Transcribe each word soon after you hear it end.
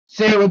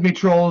Say it with me,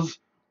 trolls.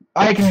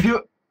 I can do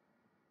it.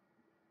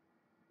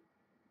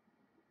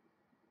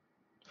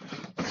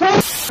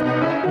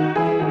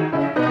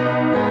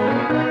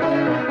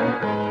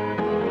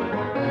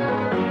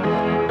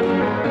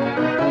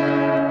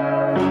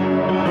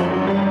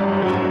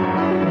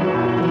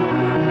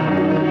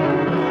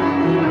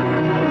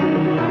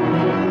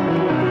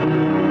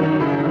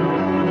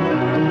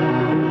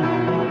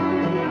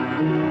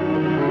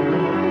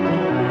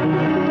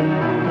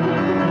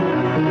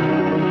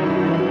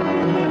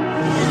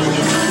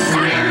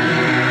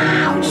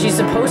 She's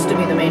supposed to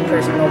be the main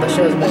person in all the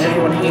shows, but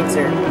everyone hates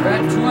her. We're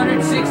at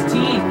 216.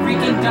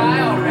 Freaking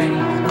die already.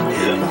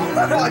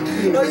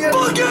 Are you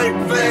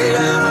fucking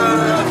Vader?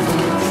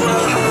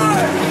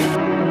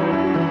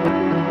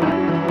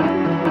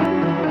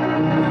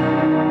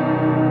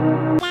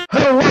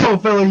 Hello,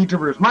 fellow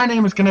YouTubers. My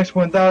name is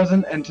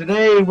Knexpert and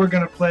today we're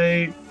gonna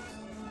play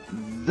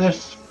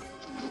this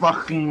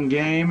fucking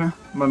game.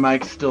 My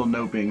mic's still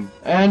noping.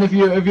 And if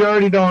you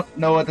already don't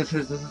know what this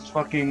is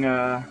fucking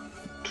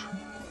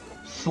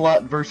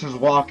SLUHT versus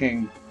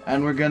walking,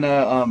 and we're gonna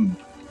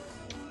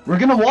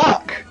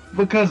walk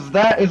because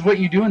that is what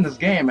you do in this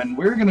game, and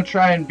we're gonna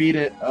try and beat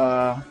it.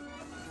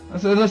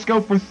 Let's go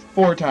for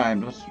 4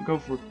 times. Let's go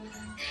for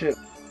shit.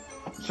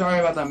 Sorry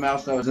about that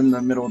mouse that was in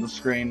the middle of the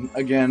screen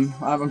again.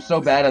 I'm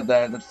so bad at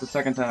that. That's the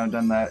second time I've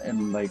done that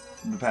in like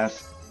the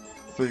past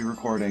 3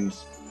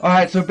 recordings.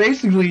 Alright, so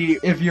basically,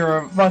 if you're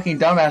a fucking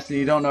dumbass and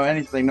you don't know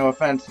anything, no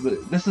offense,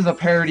 but this is a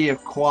parody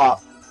of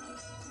Co-op.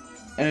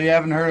 And if you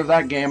haven't heard of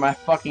that game, I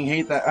fucking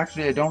hate that.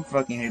 Actually, I don't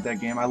fucking hate that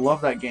game. I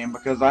love that game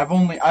because I've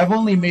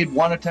only made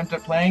 1 attempt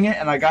at playing it,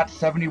 and I got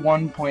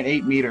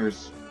 71.8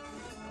 meters.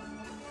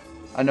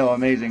 I know,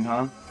 amazing,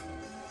 huh?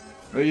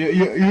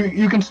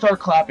 You can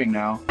start clapping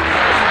now.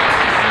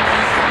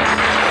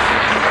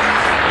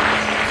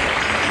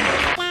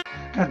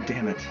 God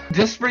damn it!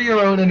 Just for your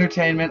own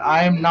entertainment,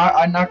 I'm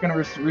not gonna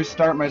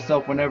restart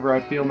myself whenever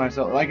I feel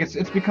myself. Like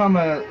it's become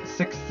a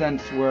sixth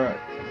sense where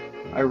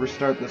I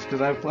restart this because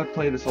I've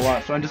played this a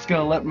lot, so I'm just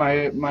gonna let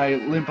my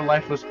limp and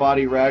lifeless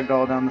body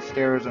ragdoll down the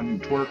stairs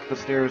and twerk the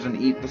stairs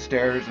and eat the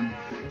stairs and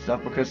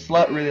stuff, because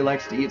SLUHT really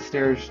likes to eat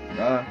stairs.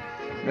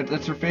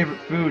 That's her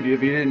favorite food.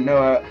 If you didn't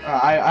know,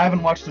 I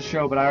haven't watched the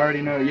show, but I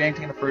already know.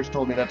 Yanktina first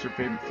told me that's her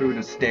favorite food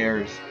is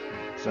stairs.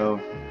 So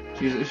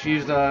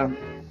she's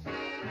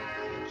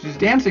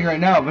dancing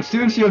right now, but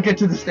soon she'll get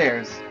to the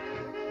stairs.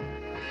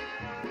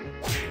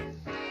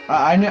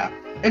 I know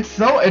it's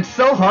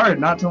so hard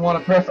not to want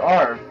to press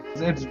R.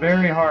 It's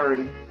very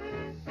hard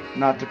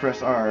not to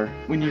press R.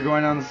 When you're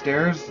going down the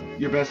stairs,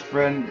 your best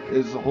friend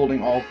is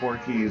holding all 4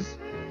 keys.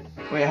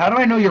 Wait, how do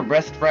I know your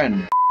best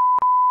friend?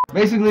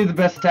 Basically, the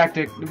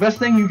best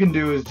thing you can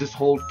do is just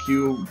hold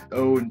Q,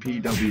 O, and P,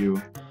 W.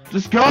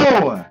 Just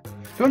go!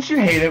 Don't you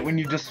hate it when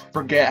you just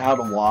forget how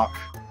to walk?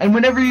 And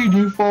whenever you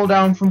do fall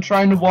down from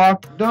trying to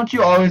walk, don't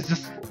you always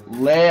just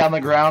lay on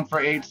the ground for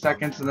 8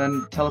 seconds and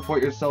then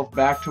teleport yourself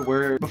back to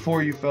where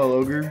before you fell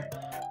over?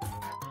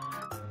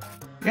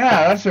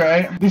 Yeah, that's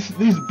right.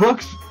 These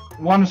books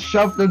want to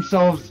shove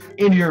themselves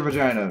into your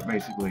vagina,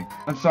 basically.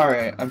 I'm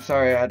sorry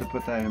I had to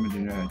put that image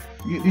in your head.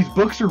 These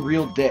books are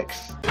real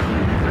dicks.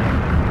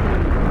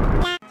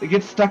 They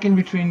get stuck in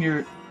between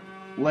your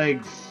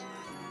legs.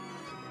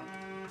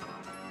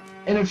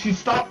 And if she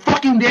stopped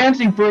fucking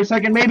dancing for a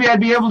second, maybe I'd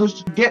be able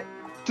to get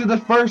to the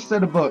first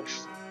set of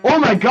books. Oh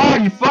my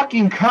god, you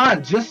fucking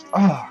cunt! Just,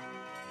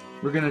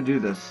 we're gonna do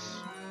this.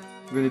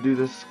 We're gonna do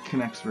this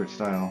Knexpert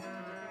style.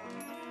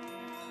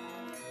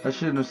 I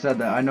shouldn't have said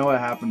that. I know what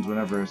happens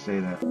whenever I say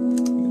that.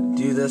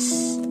 Do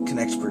this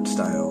Knexpert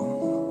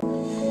style.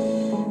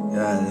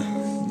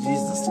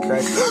 Jesus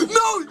Christ.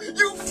 No!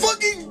 You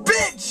fucking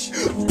bitch!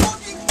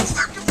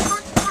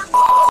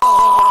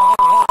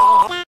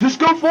 Just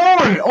go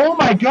forward! Oh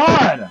my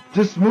god!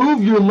 Just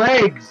move your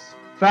legs!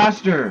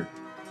 Faster!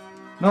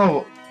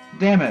 No,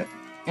 damn it.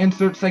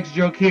 Insert sex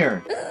joke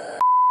here.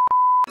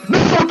 No,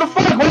 what the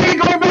fuck? Why are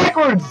you going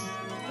backwards?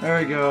 There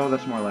we go,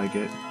 that's more like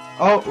it.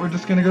 Oh, we're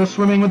just gonna go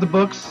swimming with the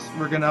books.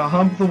 We're gonna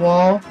hump the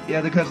wall.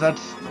 Yeah, because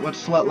that's what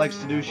SLUHT likes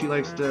to do. She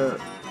likes to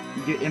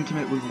get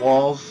intimate with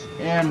walls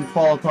and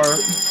fall apart.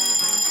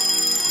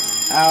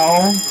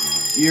 Ow.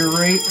 Ear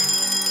rape.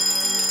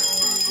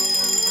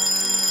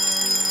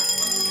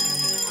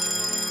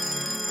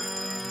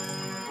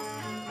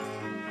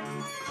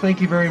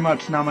 Thank you very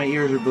much. Now my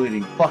ears are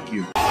bleeding. Fuck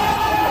you. No,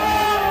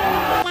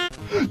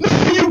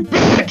 you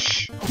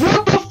bitch!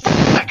 What the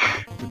fuck?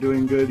 We're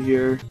doing good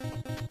here.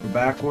 We're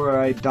back where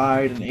I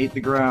died and ate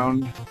the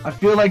ground. I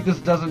feel like this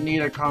doesn't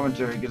need a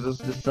commentary because it's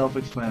just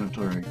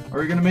self-explanatory. Are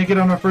we gonna make it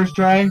on our first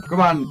try?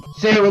 Come on,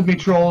 say it with me,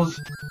 trolls.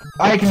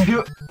 I can do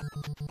it.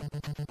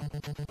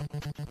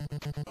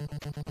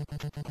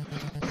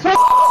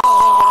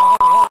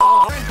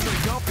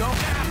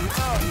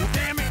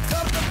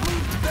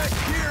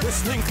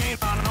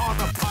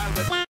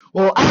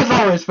 Well, as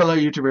always, fellow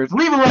YouTubers,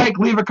 leave a like,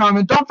 leave a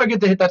comment, don't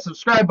forget to hit that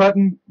subscribe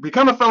button,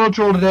 become a fellow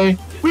troll today.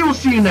 We will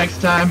see you next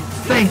time.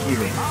 Thank you,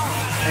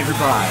 and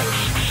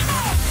goodbye.